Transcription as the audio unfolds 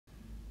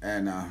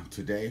And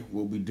today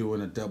we'll be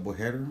doing a double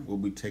header. We'll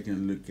be taking a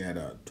look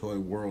at Toy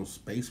World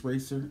Space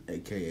Racer,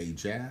 aka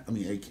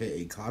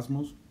aka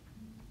Cosmos,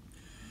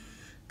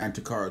 and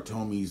Takara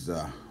Tomi's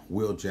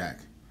Wheeljack.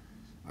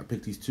 I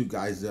picked these two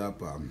guys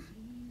up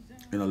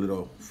in a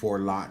little four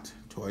lot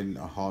toy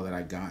haul that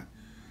I got.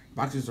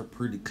 Boxes are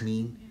pretty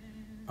clean.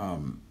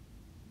 Um,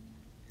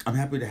 I'm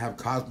happy to have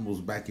Cosmos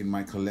back in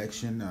my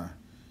collection.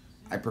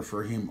 I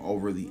prefer him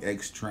over the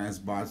X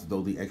Transbots,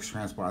 though the X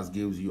Transbots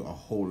gives you a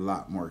whole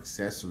lot more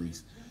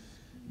accessories.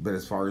 But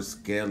as far as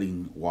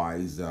scaling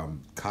wise, the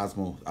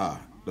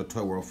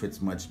Toy World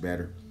fits much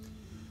better.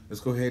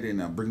 Let's go ahead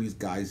and bring these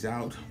guys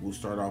out. We'll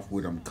start off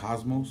with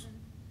Cosmos.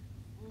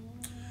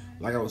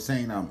 Like I was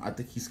saying, I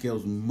think he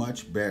scales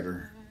much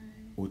better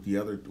with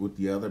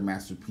the other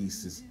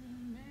masterpieces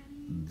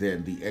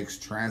than the X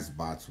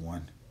Transbots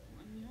one.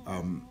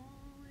 Um,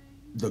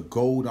 the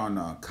gold on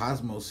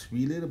Cosmos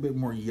be a little bit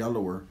more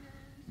yellower,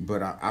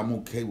 but I'm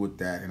okay with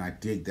that, and I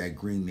dig that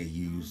green they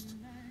used.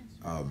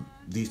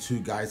 These two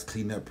guys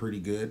clean up pretty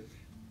good,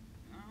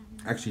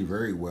 actually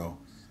very well.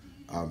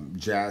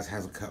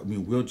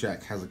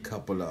 Wheeljack has a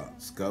couple of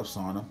scuffs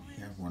on him.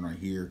 He has one right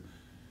here,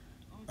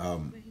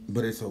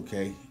 but it's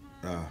okay.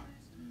 Uh,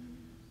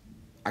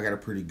 I got a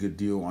pretty good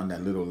deal on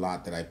that little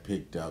lot that I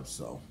picked up,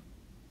 so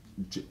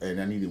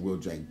and I needed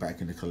Wheeljack back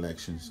in the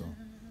collection, so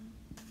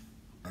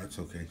that's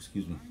okay.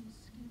 Excuse me.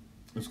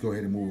 Let's go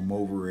ahead and move them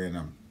over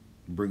and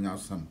bring out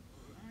some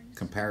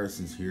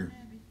comparisons here.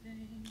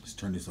 Let's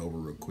turn this over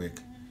real quick.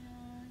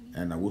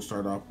 And we'll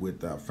start off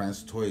with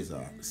Fancy Toys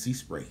Sea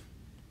Spray.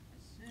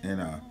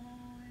 And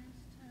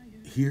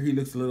here he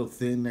looks a little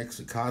thin next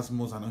to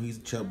Cosmos. I know he's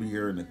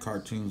chubbier in the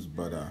cartoons,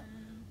 but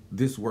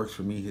this works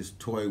for me. His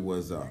toy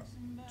was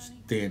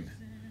thin.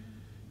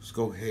 Let's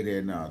go ahead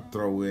and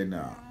throw in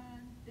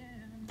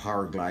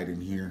Power Glide in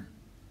here.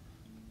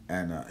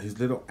 And his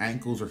little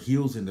ankles or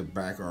heels in the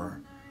back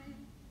are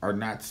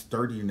not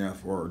sturdy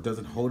enough, or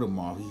doesn't hold him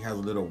off. He has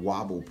a little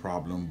wobble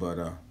problem,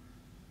 but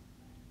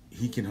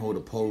he can hold a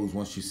pose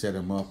once you set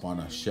him up on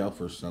a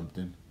shelf or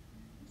something.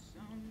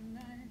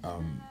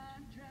 Um,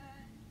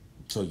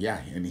 so yeah,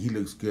 and he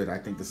looks good. I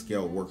think the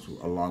scale works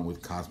along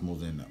with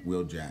Cosmos and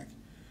Wheeljack.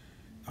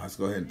 Let's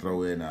go ahead and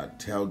throw in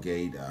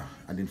Tailgate.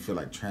 I didn't feel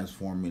like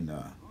transforming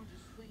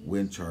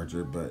Wind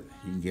Charger, but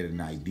you can get an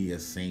idea.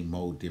 Same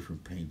mode,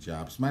 different paint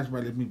job. Smash by,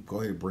 let me go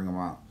ahead and bring them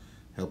out.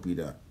 Help you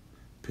to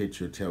pitch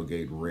your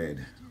Tailgate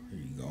red. There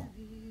you go.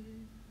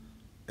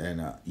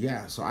 And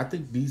yeah, so I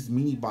think these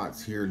mini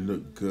bots here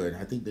look good.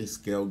 I think they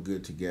scale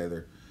good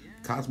together.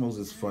 Cosmos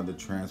is fun to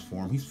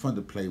transform. He's fun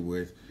to play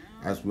with,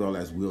 as well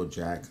as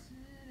Wheeljack.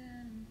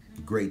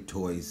 Great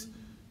toys.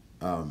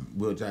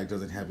 Wheeljack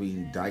doesn't have any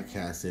die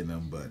cast in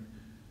them, but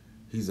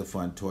he's a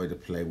fun toy to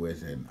play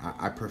with, and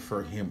I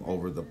prefer him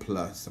over the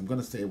Plus. I'm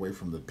gonna stay away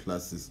from the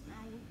Pluses.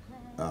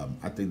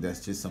 I think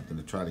that's just something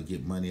to try to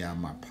get money out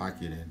of my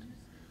pocket, and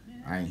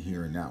I ain't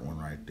hearing that one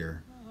right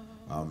there.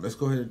 Let's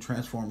go ahead and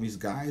transform these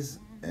guys,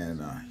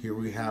 and here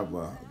we have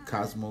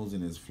Cosmos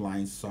in his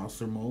flying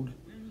saucer mode,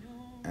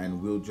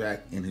 and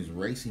Wheeljack in his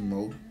racing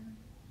mode.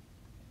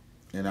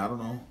 And I don't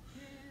know,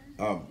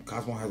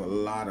 Cosmo has a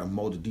lot of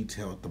molded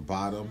detail at the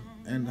bottom,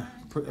 and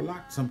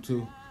some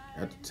too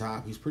at the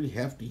top. He's pretty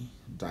hefty.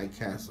 Die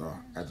casts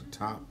are at the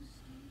top.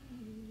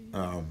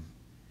 Um,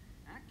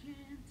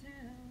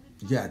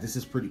 yeah, this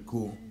is pretty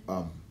cool.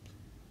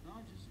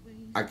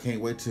 I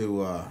can't wait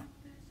to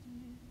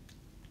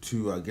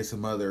get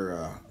some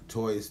other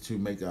toys to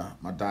make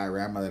my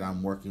diorama that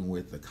I'm working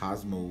with, the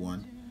Cosmo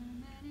one.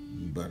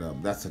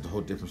 But that's a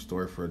whole different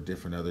story for a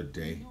different other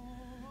day.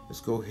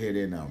 Let's go ahead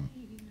and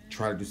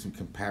try to do some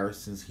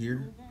comparisons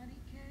here,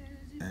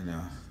 and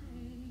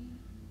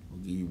we'll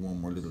give you one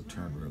more little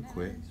turn real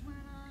quick,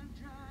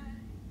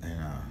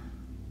 and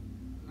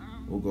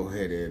we'll go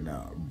ahead and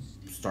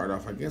start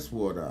off, I guess,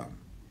 with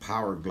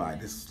Power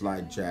Glide. This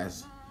slide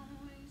Jazz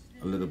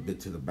a little bit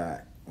to the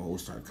back. Well, we'll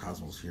start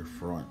Cosmos here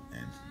front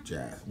and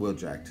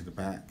Wheeljack to the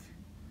back.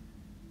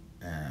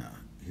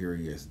 Here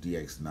he is,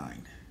 DX9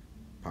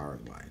 Power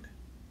Glide,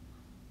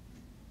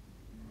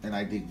 and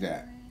I dig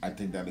that. I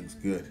think that looks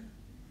good.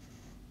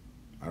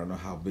 I don't know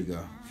how big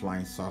a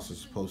flying saucer is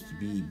supposed to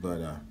be, but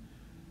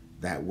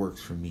that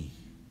works for me.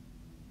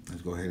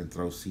 Let's go ahead and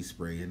throw Sea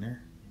Spray in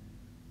there.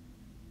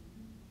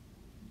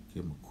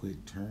 Give him a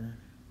quick turn.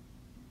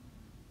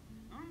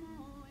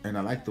 And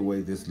I like the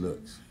way this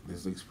looks.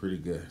 This looks pretty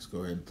good. Let's go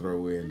ahead and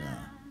throw in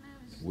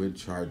Wind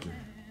Charger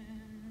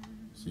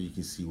so you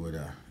can see what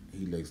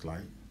he looks like.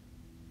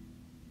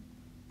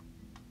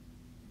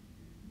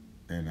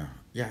 And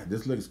yeah,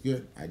 this looks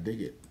good. I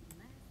dig it.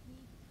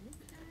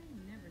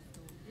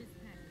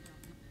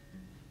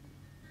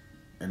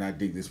 And I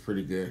dig this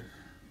pretty good.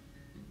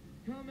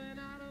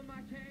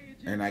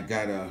 And I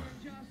got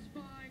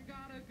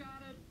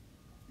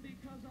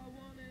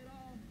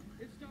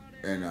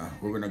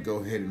we're gonna go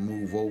ahead and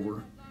move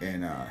over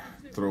and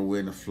throw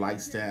in a flight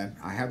stand.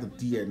 I have the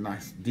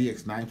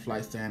DX9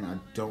 flight stand. I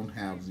don't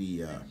have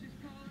the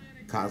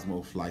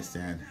Cosmo flight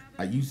stand.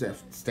 I use that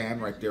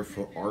stand right there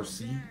for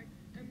RC.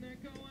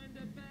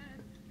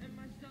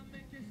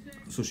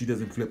 so she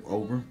doesn't flip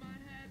over.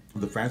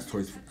 The Fans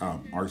Toys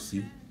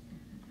RC.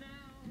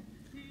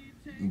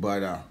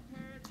 But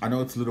I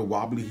know it's a little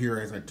wobbly here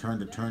as I turn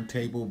the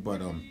turntable,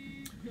 but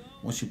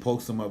once you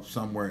post him up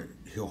somewhere,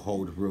 he'll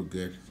hold real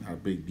good. Not a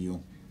big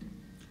deal.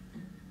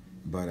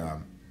 But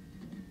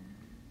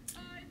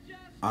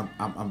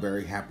I'm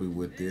very happy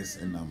with this,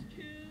 and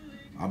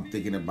I'm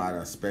thinking about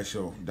a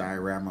special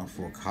diorama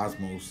for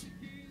Cosmos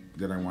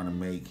that I want to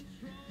make.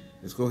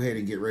 Let's go ahead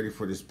and get ready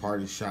for this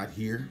party shot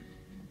here.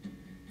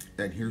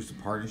 And here's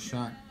the party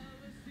shot.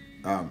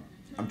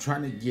 I'm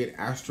trying to get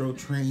Astro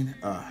Train.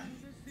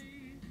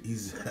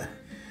 He's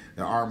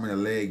the arm and a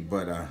leg,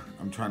 but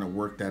I'm trying to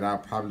work that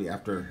out. Probably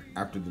after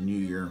the new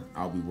year,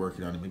 I'll be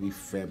working on it. Maybe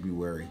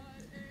February.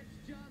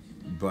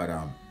 But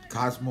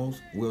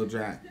Cosmos,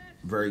 Wheeljack,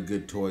 very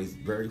good toys,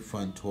 very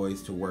fun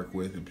toys to work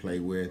with and play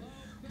with.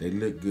 They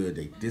look good.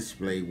 They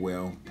display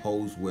well,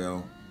 pose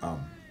well.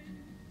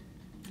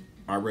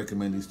 I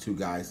recommend these two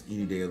guys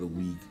any day of the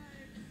week.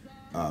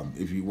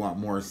 If you want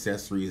more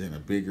accessories and a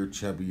bigger,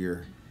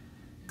 chubbier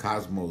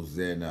Cosmos,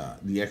 then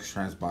the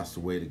X-Transbot's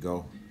the way to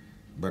go.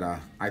 But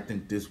I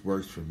think this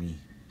works for me.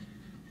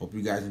 Hope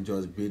you guys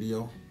enjoy the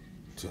video.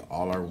 To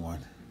all are one.